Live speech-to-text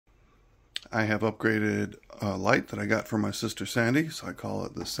I have upgraded a light that I got from my sister Sandy, so I call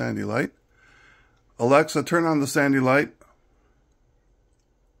it the Sandy light. Alexa, turn on the Sandy light.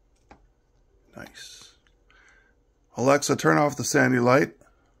 Nice. Alexa, turn off the Sandy light.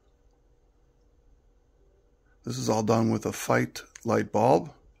 This is all done with a Feit light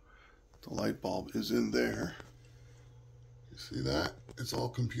bulb. The light bulb is in there. You see that? It's all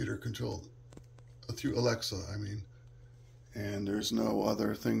computer controlled. Through Alexa, I mean. And there's no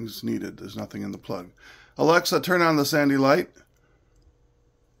other things needed. There's nothing in the plug. Alexa, turn on the Sandy light.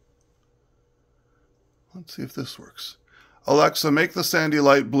 Let's see if this works. Alexa, make the Sandy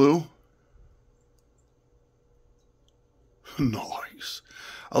light blue. Nice.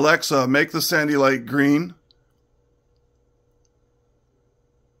 Alexa, make the Sandy light green.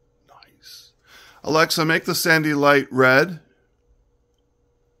 Nice. Alexa, make the Sandy light red.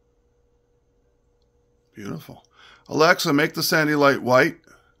 Beautiful. Alexa, make the Sandy light white.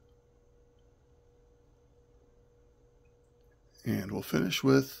 And we'll finish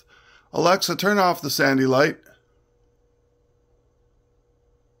with, Alexa, turn off the Sandy light.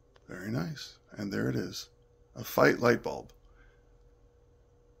 Very nice. And there it is. A Feit light bulb.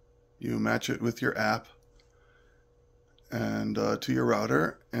 You match it with your app and to your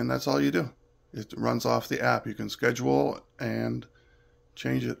router, and that's all you do. It runs off the app. You can schedule and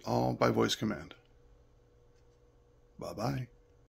change it all by voice command. Bye-bye.